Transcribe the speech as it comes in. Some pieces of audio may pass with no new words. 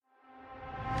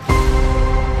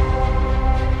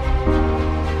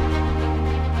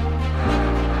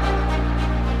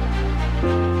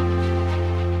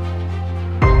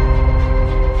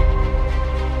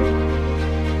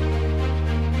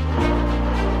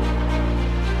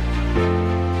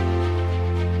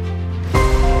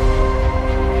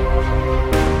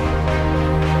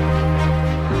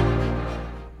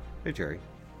Hey, Jerry.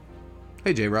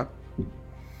 Hey, J-Rob. You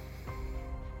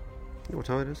know what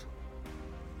time it is?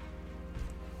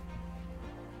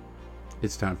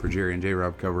 It's time for Jerry and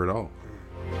J-Rob cover it all.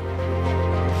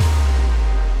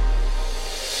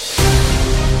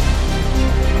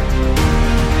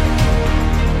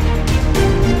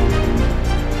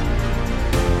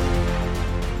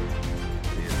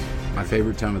 My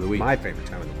favorite time of the week. My favorite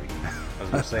time of the week. I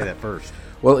was going to say that first.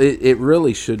 Well, it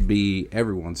really should be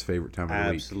everyone's favorite time of the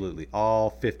week. Absolutely.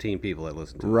 All 15 people that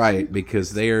listen to us. Right,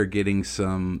 because they are getting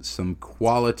some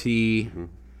quality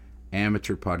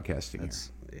amateur podcasting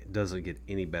It doesn't get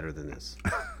any better than this.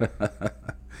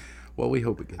 Well, we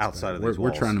hope it gets Outside better. of these We're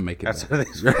walls. trying to make it Outside better. of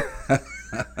these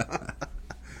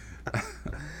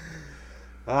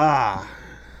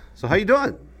So how you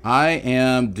doing? I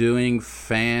am doing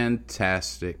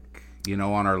fantastic. You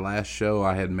know, on our last show,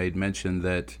 I had made mention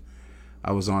that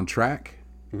I was on track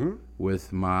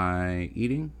with my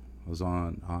eating. I was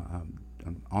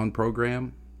on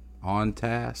program, on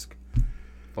task,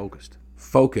 focused,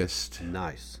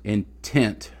 Nice.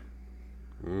 intent,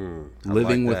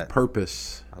 living with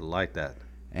purpose. I like that.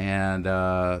 And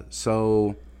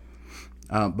so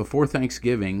before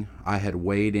Thanksgiving, I had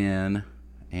weighed in,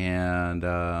 and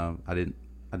I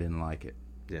didn't like it.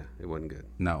 Yeah, it wasn't good.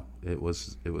 No, it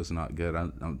was not good.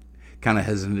 I'm kind of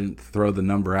hesitant to throw the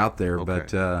number out there, Okay.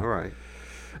 but All right.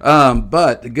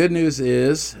 but the good news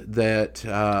is that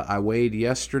I weighed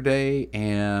yesterday,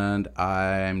 and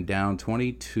I'm down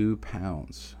 22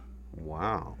 pounds.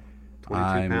 Wow.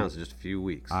 22 pounds in just a few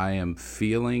weeks. I am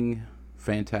feeling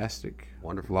fantastic.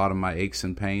 Wonderful. A lot of my aches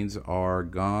and pains are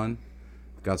gone.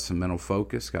 Got some mental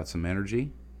focus, got some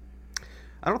energy.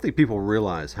 I don't think people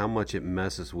realize how much it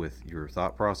messes with your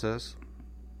thought process,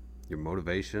 your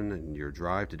motivation, and your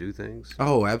drive to do things.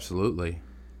 Oh, absolutely.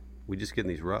 We just get in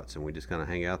these ruts and we just kind of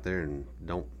hang out there and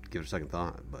don't give it a second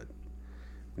thought. But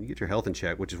when you get your health in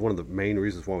check, which is one of the main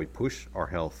reasons why we push our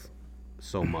health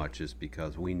so much, is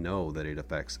because we know that it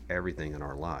affects everything in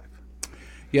our life.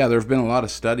 Yeah, there have been a lot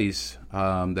of studies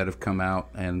that have come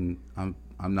out, and I'm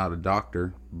not a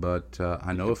doctor, but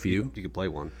I know a few. You could play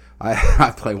one.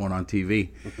 I play one on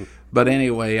TV, but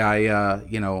anyway,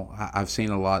 I've seen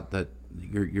a lot that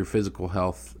your physical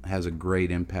health has a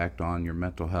great impact on your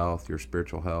mental health, your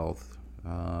spiritual health,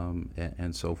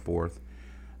 and so forth.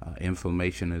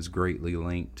 Inflammation is greatly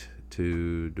linked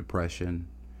to depression,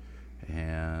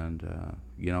 and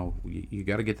you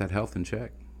got to get that health in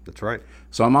check. That's right.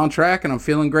 So I'm on track and I'm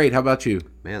feeling great. How about you?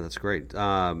 Man, that's great.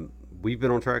 We've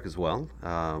been on track as well.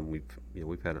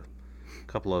 We've had a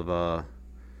couple of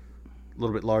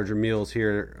little bit larger meals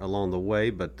here along the way,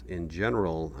 but in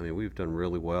general, I mean, we've done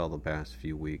really well the past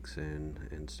few weeks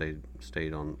and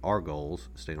stayed on our goals,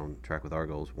 stayed on track with our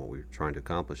goals, what we were trying to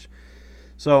accomplish.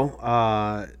 So,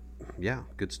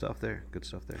 good stuff there. Good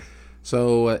stuff there.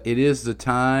 So it is the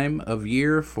time of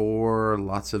year for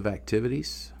lots of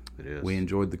activities. It is. We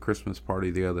enjoyed the Christmas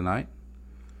party the other night.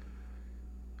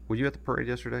 Were you at the parade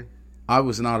yesterday? I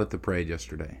was not at the parade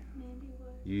yesterday.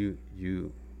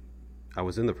 I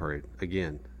was in the parade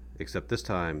again, except this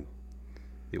time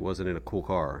it wasn't in a cool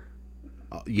car.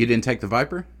 You didn't take the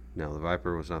Viper? No, the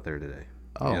Viper was not there today.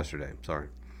 Oh. Yesterday, sorry.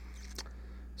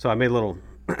 So I made a little,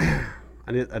 I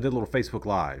did a little Facebook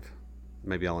Live.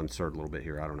 Maybe I'll insert a little bit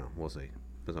here. I don't know. We'll see.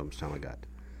 Depends how much time I got.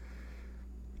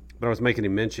 But I was making a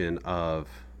mention of,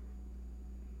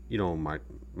 my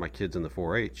kids in the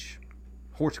 4-H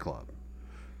horse club.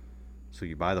 So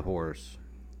you buy the horse,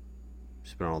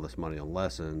 spend all this money on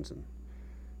lessons and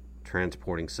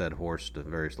transporting said horse to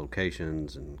various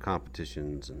locations and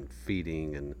competitions and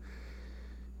feeding, and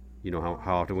how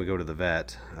often we go to the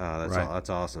vet. That's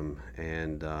awesome.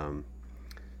 And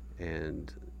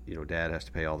Dad has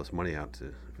to pay all this money out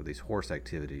for these horse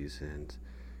activities, and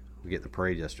we get in the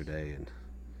parade yesterday, and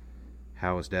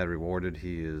how is Dad rewarded?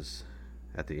 He is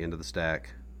at the end of the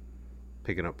stack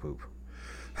picking up poop.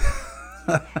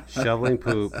 Shoveling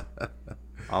poop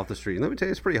off the street. And let me tell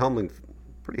you, it's pretty humbling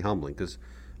because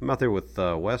I'm out there with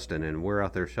Weston, and we're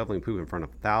out there shoveling poop in front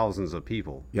of thousands of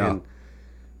people. Yeah.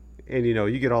 And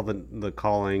you get all the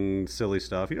calling silly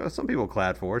stuff. Some people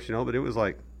clad for us, but it was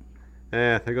like,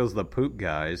 there goes the poop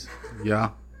guys. Yeah.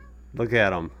 Look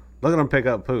at them. Look at them pick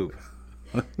up poop.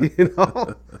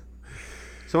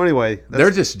 So anyway,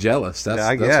 they're just jealous.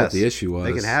 That's what the issue was.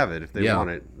 They can have it if they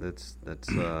want it. That's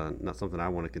not something I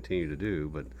want to continue to do.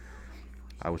 But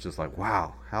I was just like,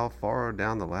 wow, how far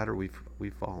down the ladder we've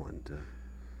fallen.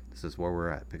 This is where we're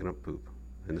at, picking up poop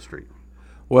in the street.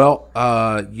 Well,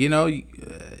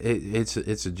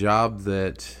 it's a job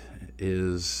that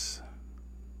is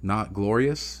not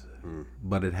glorious.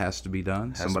 but it has to be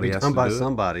done. Has to be done by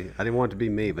somebody. I didn't want it to be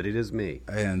me, but it is me.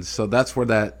 And so that's where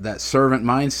that servant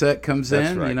mindset comes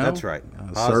That's in. right. You know, That's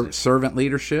right. Servant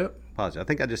leadership. Positive. I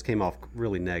think I just came off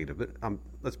really negative, but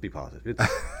let's be positive. It's,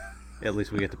 at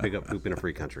least we get to pick up poop in a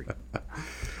free country.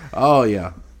 Oh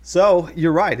yeah. So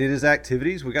you're right. It is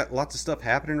activities. We got lots of stuff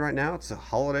happening right now. It's the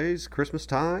holidays, Christmas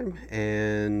time,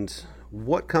 and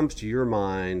what comes to your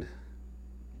mind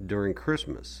during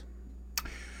Christmas?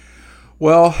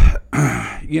 Well,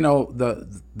 you know,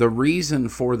 the reason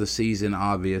for the season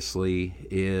obviously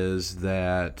is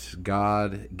that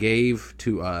God gave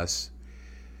to us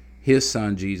His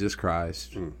Son Jesus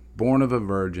Christ, born of a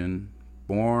virgin,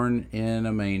 born in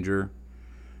a manger.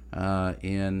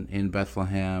 In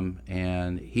Bethlehem,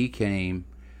 and He came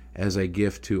as a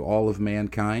gift to all of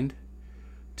mankind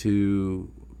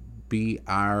to be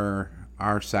our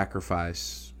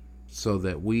sacrifice, so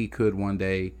that we could one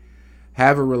day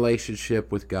have a relationship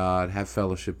with God, have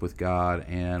fellowship with God,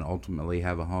 and ultimately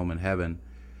have a home in heaven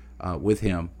with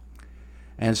Him.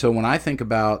 And so when I think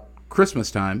about Christmas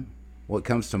time, what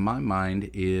comes to my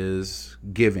mind is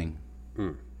giving.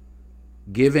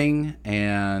 Giving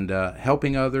and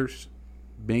helping others,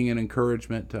 being an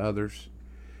encouragement to others,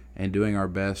 and doing our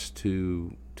best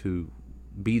to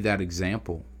be that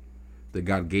example that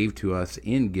God gave to us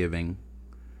in giving,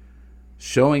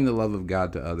 showing the love of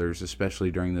God to others,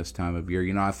 especially during this time of year.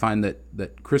 You know, I find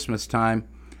that Christmas time,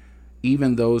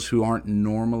 even those who aren't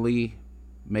normally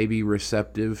maybe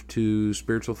receptive to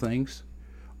spiritual things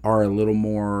are a little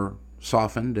more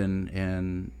softened,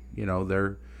 and you know,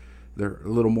 they're a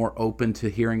little more open to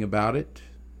hearing about it.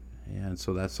 And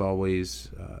so that's always,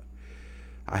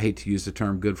 I hate to use the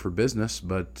term good for business,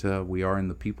 but we are in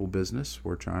the people business.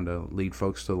 We're trying to lead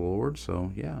folks to the Lord.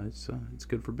 So, yeah, it's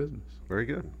good for business. Very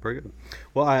good. Very good.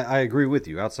 Well, I agree with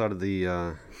you. Outside of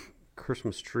the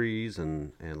Christmas trees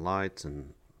and lights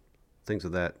and things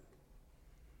of that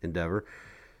endeavor,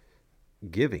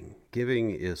 giving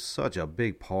is such a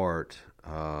big part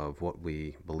of what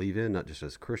we believe in, not just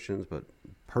as Christians, but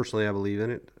personally I believe in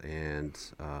it, and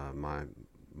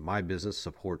my business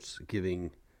supports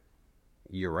giving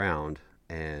year-round,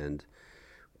 and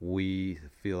we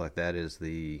feel like that is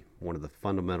one of the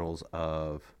fundamentals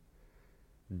of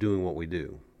doing what we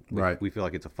do. Right. We feel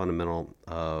like it's a fundamental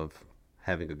of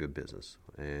having a good business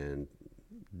and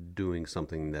doing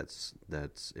something that's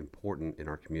important in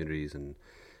our communities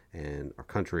and our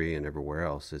country and everywhere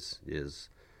else is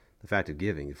the fact of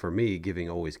giving. For me, giving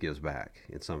always gives back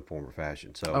in some form or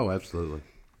fashion. So, absolutely.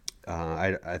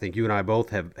 I think you and I both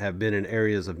have been in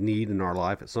areas of need in our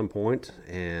life at some point,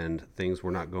 and things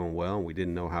were not going well, and we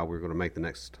didn't know how we were going to make the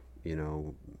next,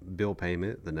 bill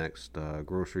payment, the next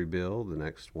grocery bill, the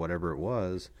next whatever it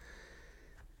was,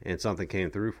 and something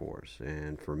came through for us.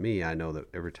 And for me, I know that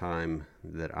every time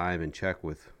that I'm in check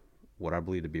with what I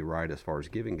believe to be right as far as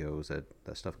giving goes, that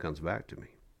stuff comes back to me.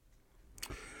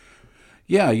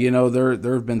 Yeah,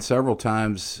 there have been several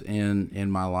times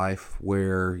in my life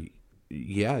where,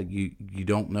 you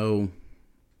don't know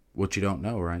what you don't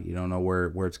know, right? You don't know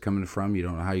where it's coming from. You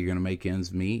don't know how you're going to make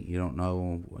ends meet. You don't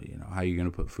know, how you're going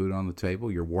to put food on the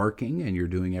table. You're working and you're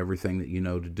doing everything that you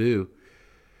know to do.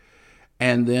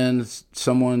 And then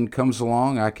someone comes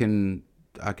along. I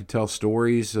could tell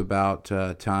stories about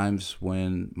times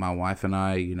when my wife and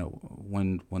I,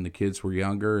 when the kids were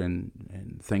younger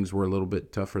and things were a little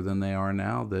bit tougher than they are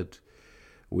now, that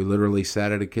we literally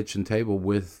sat at a kitchen table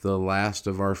with the last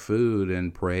of our food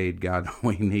and prayed, God,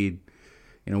 we need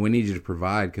you to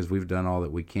provide, because we've done all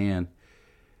that we can.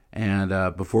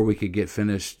 And before we could get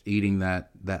finished eating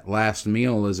that last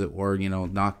meal, as it were,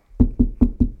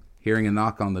 hearing a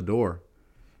knock on the door.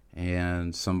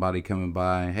 And somebody coming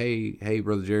by, hey,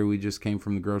 Brother Jerry, we just came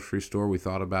from the grocery store. We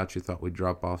thought about you, thought we'd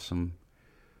drop off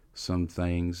some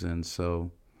things. And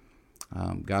so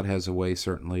God has a way,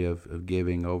 certainly, of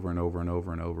giving over and over and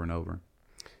over and over and over.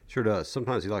 Sure does.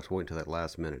 Sometimes he likes to wait until that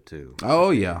last minute, too.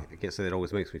 Oh, yeah. I can't say that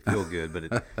always makes me feel good,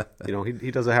 but,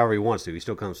 he does it however he wants to. He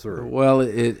still comes through. Well,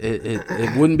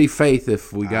 it wouldn't be faith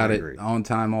if we got it on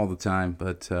time all the time.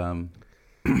 But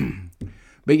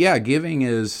yeah, giving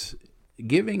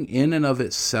in and of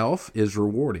itself is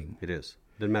rewarding. It is.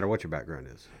 Doesn't matter what your background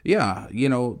is. Yeah,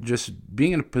 just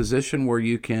being in a position where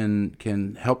you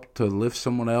can help to lift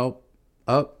someone else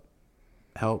up,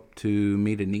 help to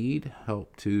meet a need,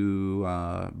 help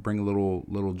to bring a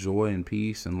little joy and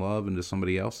peace and love into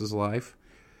somebody else's life,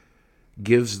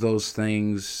 gives those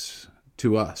things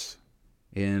to us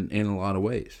in a lot of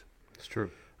ways. It's true.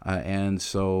 And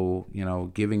so,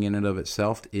 giving in and of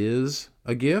itself is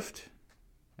a gift.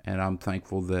 And I'm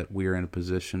thankful that we're in a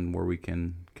position where we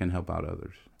can help out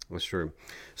others. That's true.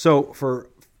 So for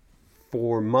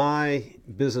For my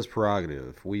business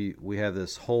prerogative, we have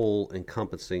this whole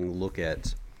encompassing look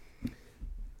at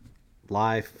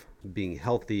life, being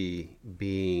healthy,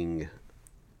 being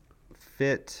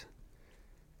fit,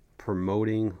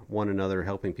 promoting one another,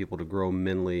 helping people to grow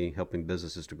mentally, helping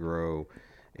businesses to grow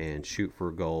and shoot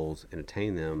for goals and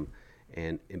attain them.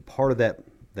 And part of that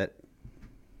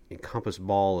encompassed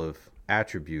ball of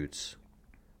attributes,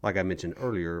 like I mentioned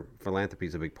earlier, philanthropy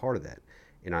is a big part of that.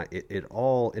 And it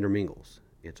all intermingles.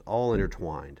 It's all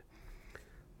intertwined.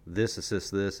 This assists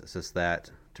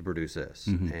that to produce this.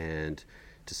 Mm-hmm. And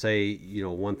to say,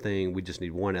 one thing, we just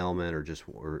need one element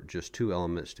or just two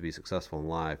elements to be successful in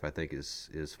life, I think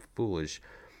is foolish.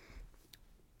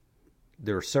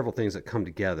 There are several things that come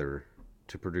together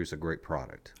to produce a great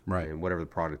product. Right. And whatever the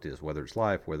product is, whether it's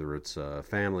life, whether it's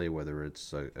family, whether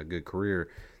it's a good career,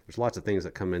 there's lots of things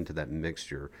that come into that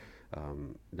mixture.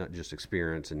 Not just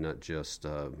experience and not just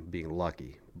being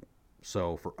lucky.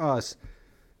 So for us,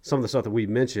 some of the stuff that we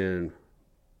mentioned,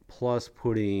 plus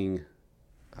putting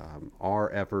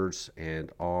our efforts and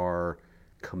our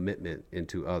commitment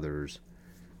into others,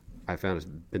 I found has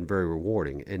been very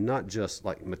rewarding. And not just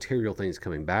like material things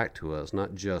coming back to us,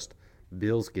 not just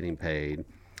bills getting paid,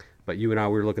 but you and I,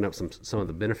 we were looking up some of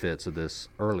the benefits of this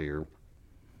earlier.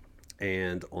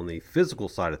 And on the physical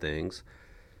side of things,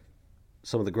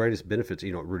 some of the greatest benefits,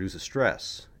 it reduces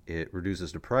stress, it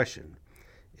reduces depression,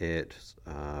 it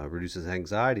reduces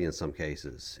anxiety in some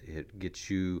cases, it gets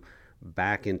you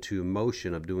back into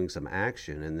motion of doing some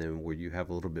action, and then where you have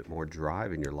a little bit more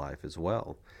drive in your life as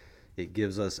well. It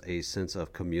gives us a sense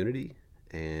of community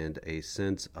and a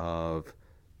sense of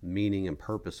meaning and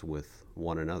purpose with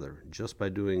one another just by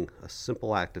doing a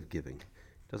simple act of giving.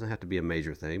 It doesn't have to be a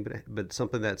major thing, but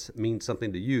something that means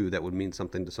something to you that would mean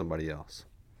something to somebody else.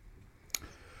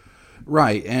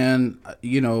 Right, and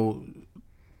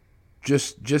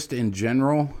just in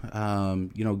general,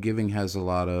 giving has a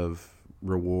lot of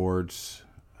rewards,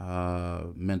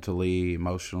 mentally,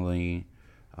 emotionally,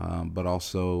 but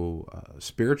also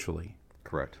spiritually.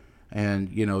 Correct. And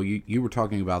you were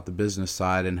talking about the business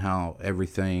side and how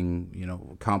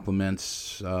everything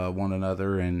complements one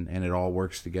another, and it all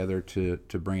works together to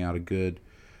bring out a good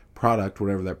product,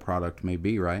 whatever that product may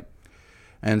be, right?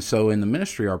 And so in the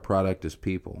ministry, our product is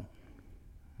people.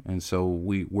 And so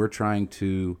we're trying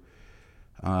to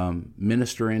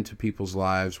minister into people's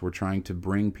lives. We're trying to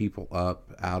bring people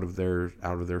up out of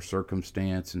their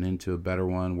circumstance and into a better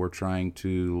one. We're trying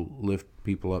to lift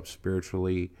people up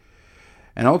spiritually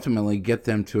and ultimately get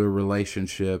them to a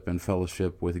relationship and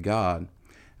fellowship with God.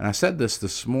 And I said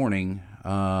this morning,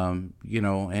 and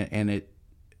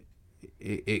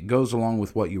it goes along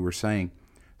with what you were saying.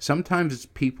 Sometimes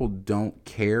people don't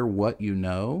care what you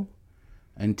know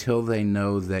until they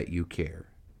know that you care.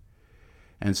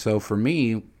 And so for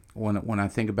me, when I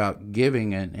think about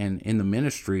giving and in the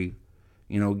ministry,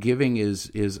 giving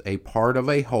is a part of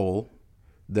a whole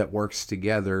that works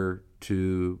together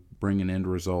to bring an end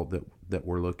result that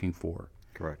we're looking for.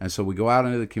 Correct. And so we go out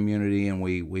into the community and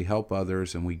we help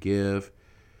others and we give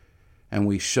and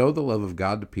we show the love of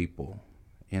God to people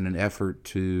in an effort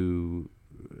to,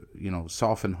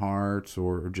 soften hearts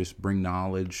or just bring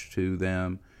knowledge to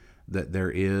them that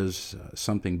there is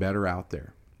something better out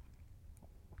there.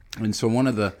 And so one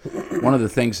of the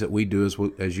things that we do is,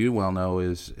 as you well know,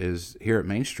 is here at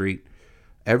Main Street,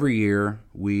 every year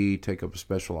we take up a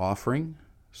special offering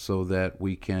so that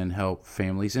we can help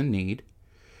families in need.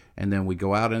 And then we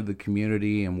go out into the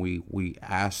community and we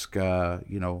ask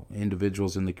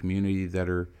individuals in the community that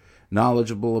are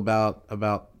knowledgeable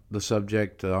about the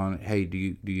subject on, hey, do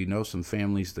you know some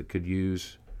families that could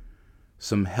use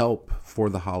some help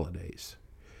for the holidays?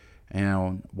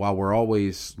 And while we're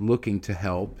always looking to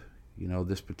help,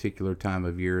 this particular time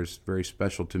of year is very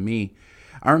special to me.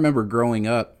 I remember growing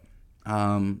up,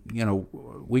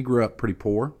 we grew up pretty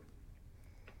poor.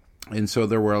 And so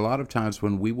there were a lot of times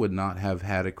when we would not have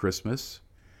had a Christmas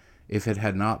if it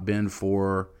had not been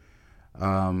for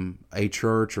a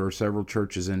church or several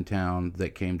churches in town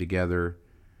that came together.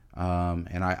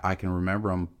 And I can remember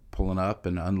them pulling up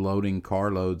and unloading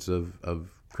carloads of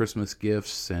Christmas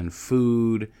gifts and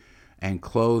food and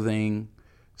clothing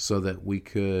so that we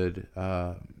could,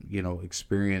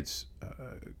 experience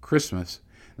Christmas.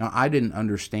 Now, I didn't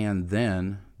understand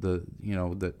then the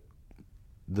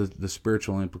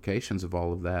spiritual implications of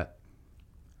all of that.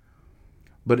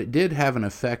 But it did have an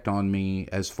effect on me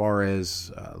as far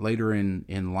as later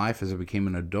in life as I became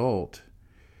an adult.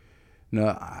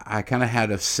 I kind of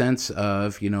had a sense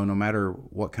of, no matter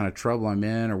what kind of trouble I'm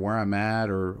in or where I'm at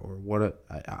or what,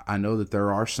 I know that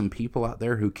there are some people out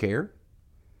there who care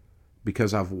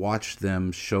because I've watched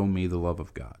them show me the love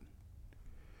of God.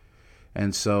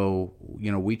 And so,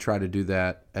 we try to do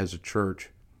that as a church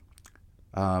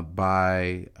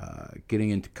by getting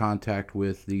into contact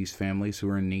with these families who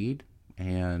are in need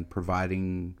and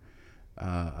providing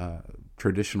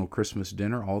traditional Christmas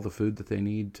dinner, all the food that they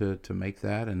need to make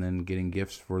that, and then getting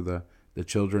gifts for the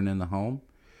children in the home.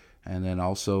 And then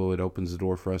also it opens the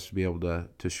door for us to be able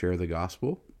to share the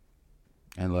gospel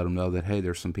and let them know that, hey,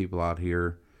 there's some people out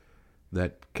here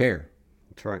that care.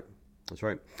 That's right. That's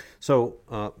right.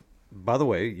 So, by the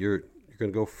way, you're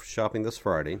going to go shopping this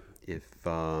Friday. If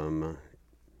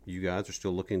you guys are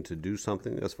still looking to do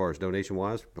something as far as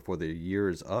donation-wise before the year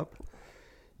is up,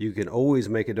 you can always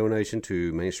make a donation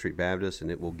to Main Street Baptist,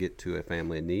 and it will get to a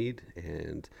family in need.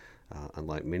 And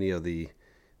unlike many of the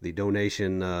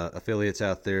donation affiliates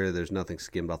out there, there's nothing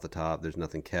skimmed off the top. There's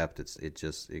nothing kept.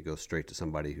 It goes straight to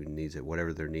somebody who needs it,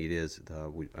 whatever their need is.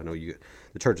 I know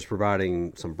the church is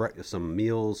providing some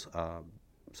meals,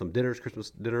 some dinners,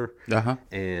 Christmas dinner,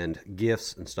 and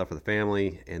gifts and stuff for the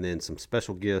family, and then some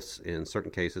special gifts in certain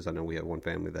cases. I know we have one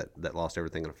family that lost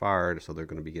everything in a fire, so they're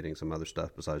going to be getting some other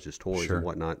stuff besides just toys and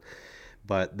whatnot.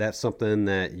 But that's something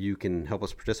that you can help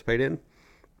us participate in,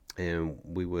 and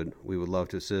we would love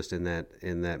to assist in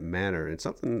that manner. And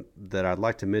something that I'd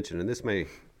like to mention, and this may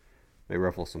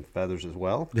ruffle some feathers as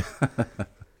well.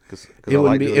 It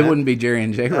wouldn't be Jerry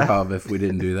and J. Rob if we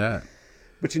didn't do that.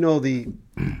 But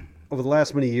over the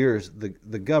last many years,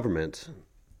 the government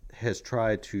has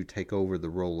tried to take over the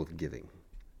role of giving.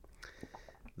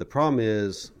 The problem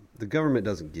is the government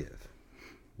doesn't give.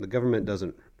 The government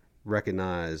doesn't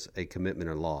recognize a commitment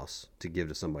or loss to give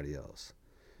to somebody else.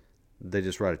 They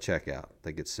just write a check out.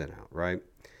 They get sent out, right?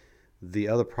 The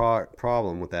other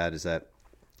problem with that is that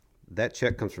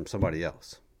check comes from somebody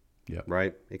else,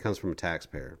 right? It comes from a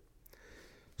taxpayer.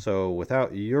 So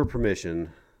without your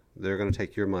permission, they're going to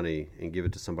take your money and give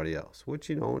it to somebody else, which,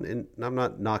 and I'm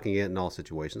not knocking it in all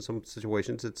situations. Some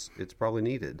situations it's probably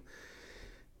needed.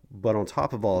 But on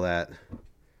top of all that,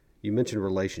 you mentioned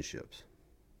relationships.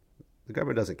 The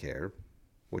government doesn't care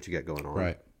what you got going on.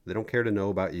 Right. They don't care to know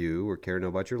about you or care to know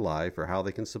about your life or how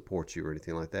they can support you or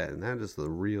anything like that. And that is the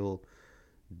real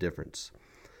difference.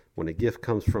 When a gift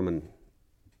comes from an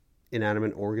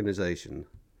inanimate organization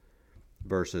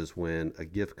versus when a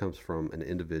gift comes from an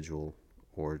individual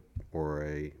or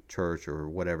a church or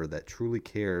whatever that truly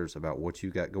cares about what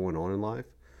you got going on in life,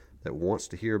 that wants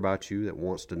to hear about you, that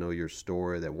wants to know your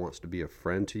story, that wants to be a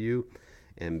friend to you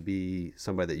and be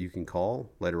somebody that you can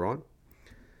call later on.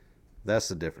 That's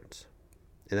the difference.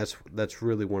 And that's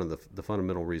really one of the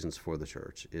fundamental reasons for the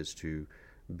church, is to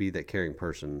be that caring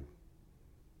person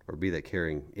or be that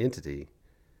caring entity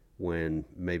when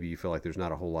maybe you feel like there's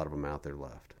not a whole lot of them out there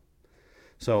left.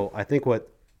 So I think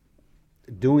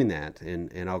doing that,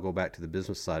 and I'll go back to the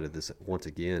business side of this once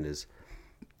again,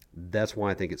 that's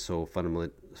why I think it's so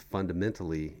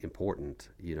fundamentally important.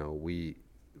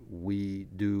 We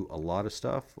do a lot of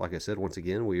stuff. Like I said, once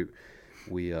again, we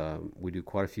do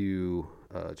quite a few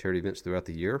charity events throughout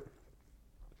the year.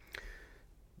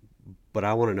 But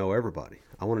I want to know everybody.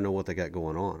 I want to know what they got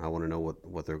going on. I want to know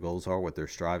what their goals are, what they're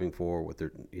striving for, what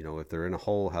they're, if they're in a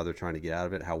hole, how they're trying to get out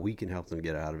of it, how we can help them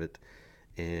get out of it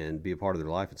and be a part of their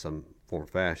life in some form or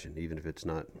fashion, even if it's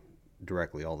not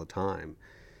directly all the time.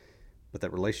 But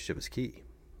that relationship is key.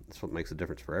 That's what makes a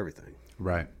difference for everything.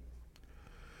 Right.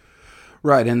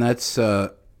 Right, and that's,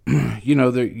 you're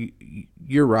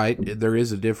right. There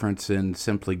is a difference in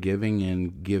simply giving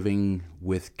and giving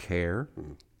with care.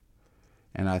 Mm-hmm.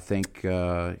 And I think,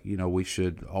 we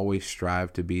should always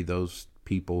strive to be those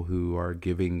people who are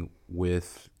giving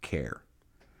with care,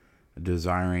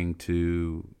 desiring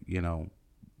to,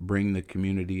 bring the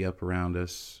community up around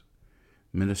us,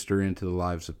 minister into the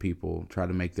lives of people, try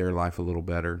to make their life a little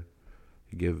better,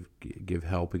 give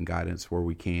help and guidance where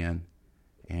we can,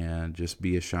 and just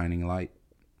be a shining light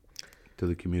to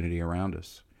the community around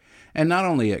us. And not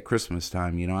only at Christmas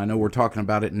time, I know we're talking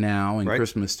about it now, and right.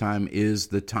 Christmas time is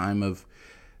the time of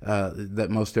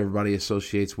that most everybody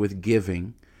associates with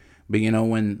giving. But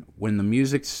when the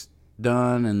music's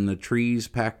done and the tree's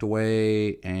packed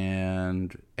away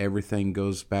and everything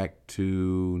goes back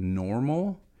to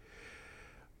normal,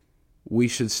 we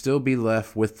should still be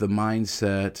left with the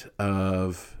mindset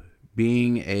of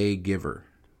being a giver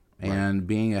and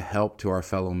being a help to our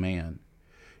fellow man.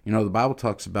 The Bible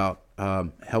talks about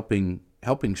helping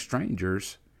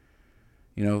strangers.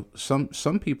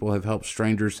 Some people have helped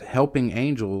strangers, helping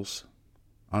angels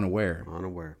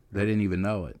unaware. They didn't even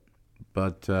know it.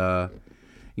 But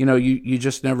you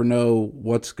just never know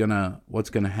what's gonna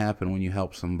happen when you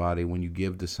help somebody, when you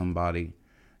give to somebody,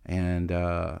 and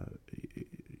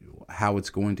how it's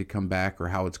going to come back or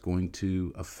how it's going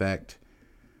to affect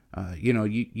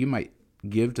you might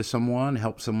give to someone,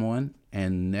 help someone,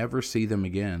 and never see them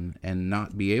again, and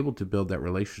not be able to build that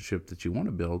relationship that you want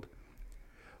to build.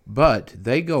 But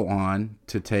they go on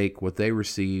to take what they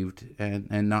received,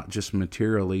 and not just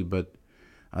materially, but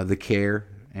the care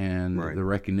and the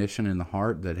recognition in the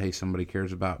heart that, hey, somebody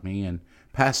cares about me, and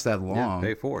pass that along. Yeah,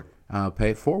 pay it forward.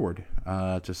 Pay it forward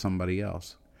to somebody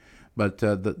else. But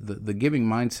the giving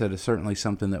mindset is certainly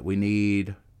something that we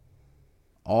need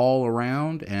all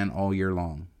around and all year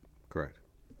long. Correct.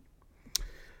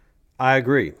 I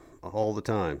agree all the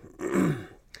time.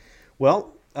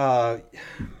 Well,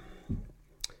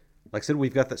 like I said,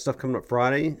 we've got that stuff coming up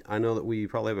Friday. I know that we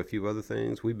probably have a few other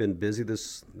things. We've been busy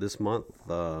this month.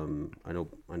 I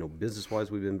know business-wise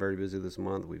we've been very busy this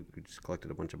month. We just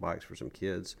collected a bunch of bikes for some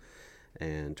kids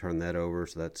and turned that over.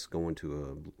 So that's going to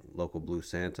a local Blue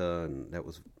Santa, and that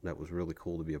was really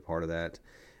cool to be a part of that.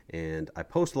 And I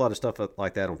post a lot of stuff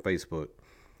like that on Facebook,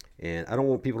 and I don't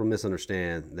want people to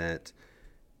misunderstand that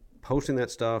posting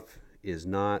that stuff is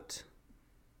not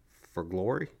for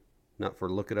glory, not for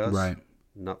look at us. Right.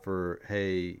 Not for,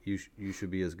 hey, you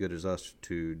should be as good as us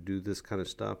to do this kind of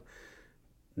stuff.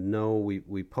 No,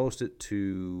 we post it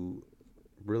to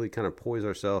really kind of poise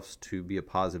ourselves to be a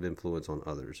positive influence on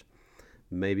others.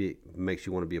 Maybe it makes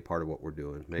you want to be a part of what we're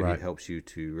doing. Maybe it helps you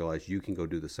to realize you can go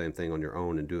do the same thing on your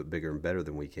own and do it bigger and better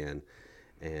than we can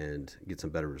and get some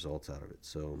better results out of it.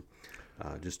 So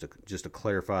just to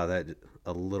clarify that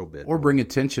a little bit, or bring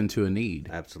attention to a need.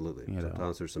 Absolutely.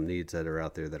 Sometimes there's some needs that are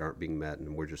out there that aren't being met,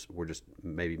 and we're just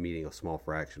maybe meeting a small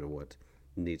fraction of what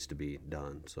needs to be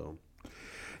done. So,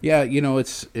 yeah,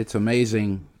 it's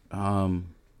amazing.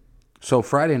 So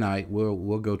Friday night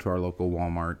we'll go to our local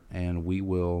Walmart and we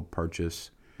will purchase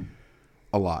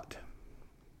a lot,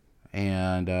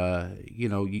 and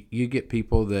you get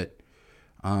people that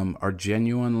are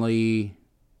genuinely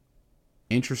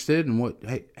interested in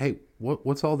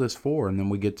what's all this for, and then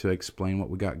we get to explain what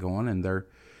we got going, and they're,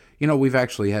 we've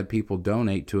actually had people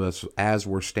donate to us as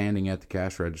we're standing at the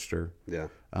cash register,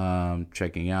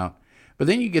 checking out. But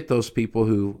then you get those people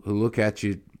who look at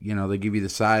you, they give you the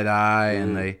side eye,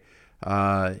 and they,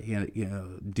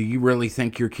 do you really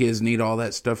think your kids need all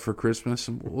that stuff for Christmas?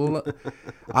 Well,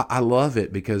 I love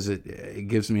it because it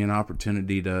gives me an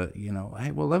opportunity to,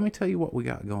 hey, well, let me tell you what we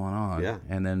got going on. Yeah.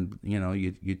 And then,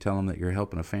 you tell them that you're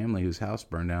helping a family whose house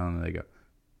burned down, and they go,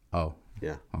 oh,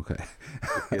 yeah, okay.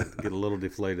 get a little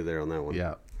deflated there on that one.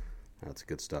 Yeah. That's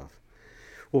good stuff.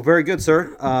 Well, very good,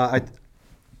 sir.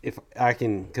 If I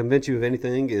can convince you of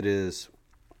anything, it is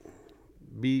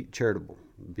be charitable.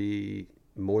 Be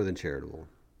more than charitable.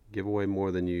 Give away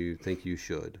more than you think you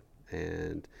should.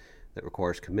 And that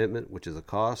requires commitment, which is a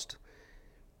cost.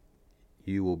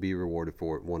 You will be rewarded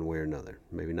for it one way or another.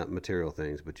 Maybe not material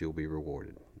things, but you'll be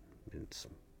rewarded.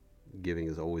 Giving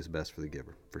is always best for the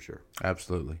giver, for sure.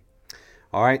 Absolutely.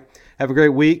 All right. Have a great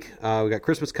week. We got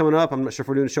Christmas coming up. I'm not sure if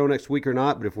we're doing a show next week or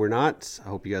not, but if we're not, I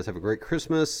hope you guys have a great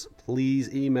Christmas.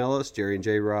 Please email us,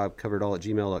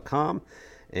 jerryandjrob@coveredall@gmail.com.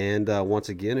 And once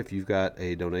again, if you've got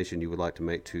a donation you would like to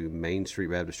make to Main Street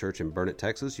Baptist Church in Burnet,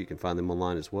 Texas, you can find them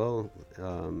online as well.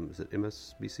 Is it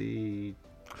MSBC?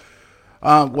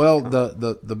 Well,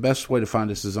 the best way to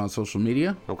find us is on social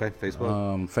media. Okay,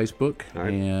 Facebook. Facebook, All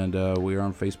right. And we are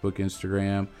on Facebook,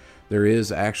 Instagram. There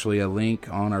is actually a link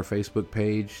on our Facebook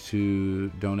page to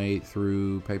donate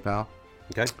through PayPal.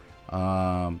 Okay.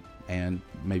 And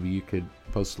maybe you could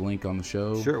post a link on the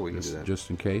show. Sure, we can do that. Just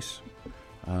in case.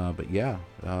 But yeah,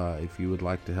 if you would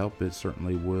like to help, it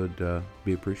certainly would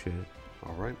be appreciated.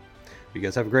 All right. You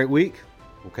guys have a great week.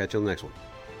 We'll catch you on the next one.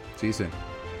 See you soon.